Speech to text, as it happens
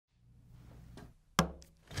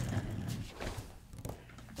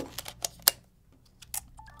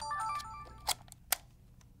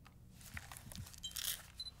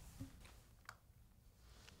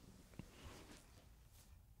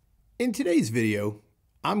In today's video,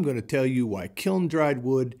 I'm going to tell you why kiln-dried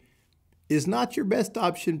wood is not your best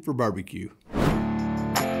option for barbecue.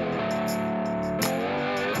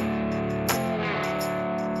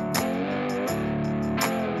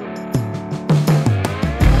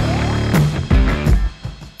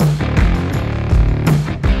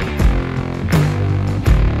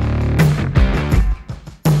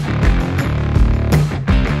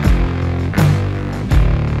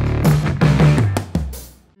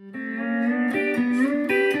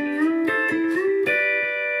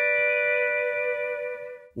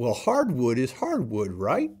 Well, hardwood is hardwood,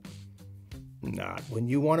 right? Not when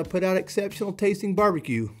you want to put out exceptional tasting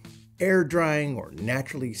barbecue. Air drying or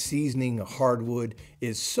naturally seasoning a hardwood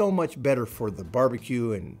is so much better for the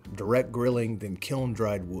barbecue and direct grilling than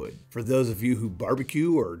kiln-dried wood. For those of you who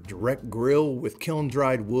barbecue or direct grill with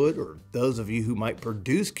kiln-dried wood, or those of you who might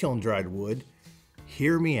produce kiln-dried wood,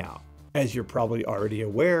 hear me out. As you're probably already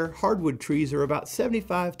aware, hardwood trees are about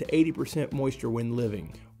 75 to 80% moisture when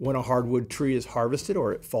living. When a hardwood tree is harvested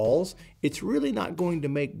or it falls, it's really not going to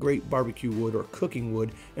make great barbecue wood or cooking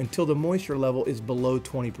wood until the moisture level is below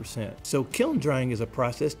 20%. So kiln drying is a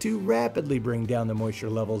process to rapidly bring down the moisture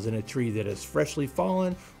levels in a tree that has freshly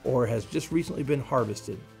fallen or has just recently been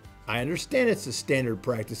harvested. I understand it's a standard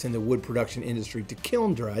practice in the wood production industry to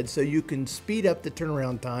kiln dry so you can speed up the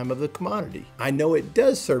turnaround time of the commodity. I know it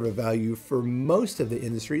does serve a value for most of the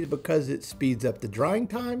industry because it speeds up the drying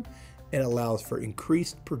time and allows for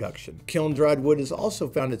increased production. Kiln-dried wood has also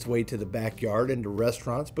found its way to the backyard and to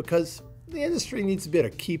restaurants because the industry needs to be able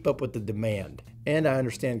to keep up with the demand. And I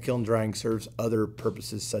understand kiln drying serves other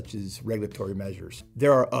purposes such as regulatory measures.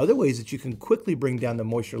 There are other ways that you can quickly bring down the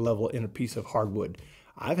moisture level in a piece of hardwood.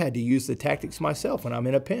 I've had to use the tactics myself when I'm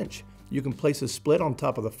in a pinch. You can place a split on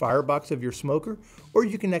top of the firebox of your smoker, or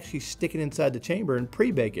you can actually stick it inside the chamber and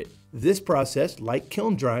pre-bake it. This process, like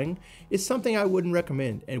kiln drying, is something I wouldn't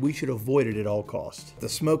recommend, and we should avoid it at all costs. The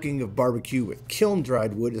smoking of barbecue with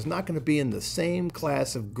kiln-dried wood is not going to be in the same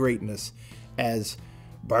class of greatness as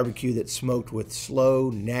barbecue that's smoked with slow,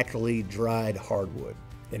 naturally dried hardwood.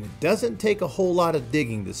 And it doesn't take a whole lot of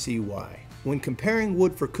digging to see why. When comparing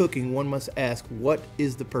wood for cooking, one must ask, what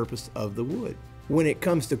is the purpose of the wood? When it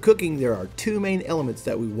comes to cooking, there are two main elements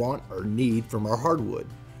that we want or need from our hardwood.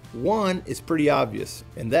 One is pretty obvious,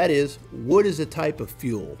 and that is wood is a type of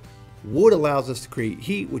fuel. Wood allows us to create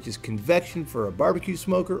heat, which is convection for a barbecue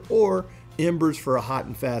smoker or embers for a hot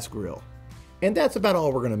and fast grill. And that's about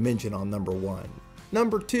all we're going to mention on number one.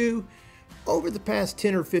 Number two, over the past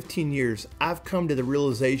 10 or 15 years, I've come to the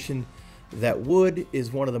realization that wood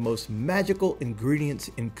is one of the most magical ingredients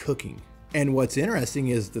in cooking. And what's interesting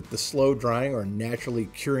is that the slow drying or naturally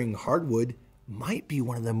curing hardwood might be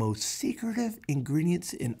one of the most secretive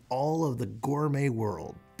ingredients in all of the gourmet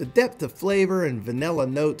world. The depth of flavor and vanilla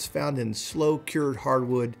notes found in slow cured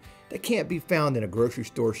hardwood that can't be found in a grocery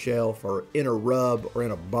store shelf or in a rub or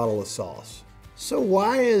in a bottle of sauce. So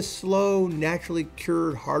why is slow, naturally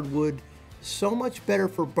cured hardwood so much better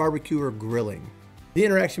for barbecue or grilling? The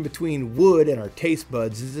interaction between wood and our taste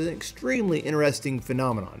buds is an extremely interesting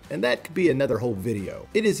phenomenon, and that could be another whole video.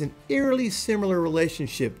 It is an eerily similar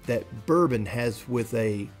relationship that bourbon has with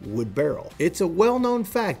a wood barrel. It's a well-known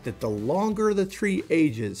fact that the longer the tree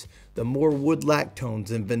ages, the more wood lactones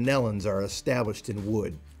and vanillins are established in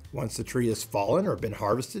wood. Once the tree has fallen or been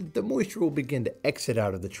harvested, the moisture will begin to exit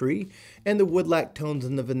out of the tree, and the wood lactones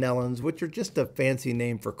and the vanillins, which are just a fancy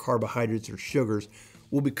name for carbohydrates or sugars,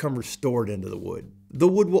 will become restored into the wood. The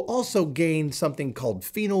wood will also gain something called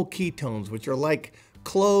phenol ketones, which are like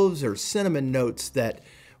cloves or cinnamon notes that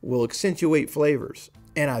will accentuate flavors.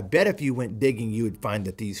 And I bet if you went digging, you would find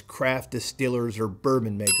that these craft distillers or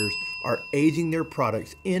bourbon makers are aging their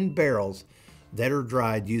products in barrels that are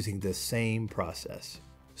dried using the same process.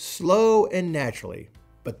 Slow and naturally,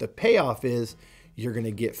 but the payoff is you're going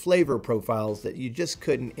to get flavor profiles that you just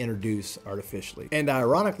couldn't introduce artificially. And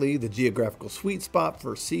ironically, the geographical sweet spot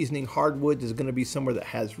for seasoning hardwood is going to be somewhere that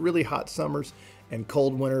has really hot summers and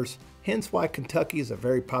cold winters, hence why Kentucky is a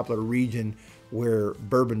very popular region where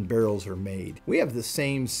bourbon barrels are made. We have the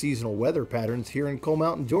same seasonal weather patterns here in Coal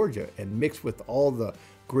Mountain, Georgia, and mixed with all the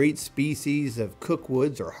great species of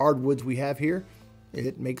cookwoods or hardwoods we have here,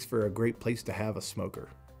 it makes for a great place to have a smoker.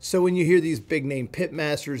 So when you hear these big name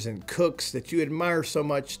pitmasters and cooks that you admire so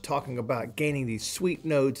much talking about gaining these sweet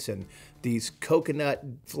notes and these coconut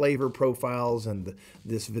flavor profiles and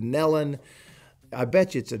this vanillin, I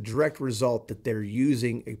bet you it's a direct result that they're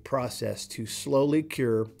using a process to slowly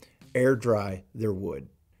cure, air dry their wood.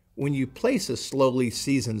 When you place a slowly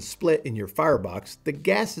seasoned split in your firebox, the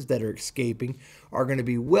gases that are escaping are going to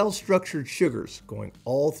be well-structured sugars going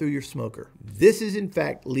all through your smoker. This is in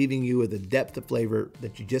fact leaving you with a depth of flavor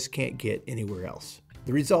that you just can't get anywhere else.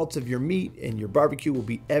 The results of your meat and your barbecue will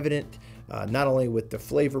be evident not only with the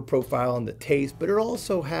flavor profile and the taste, but it'll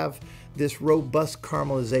also have this robust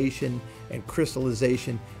caramelization and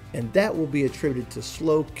crystallization, and that will be attributed to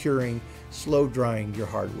slow curing, slow drying your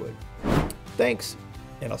hardwood. Thanks,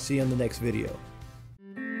 and I'll see you in the next video.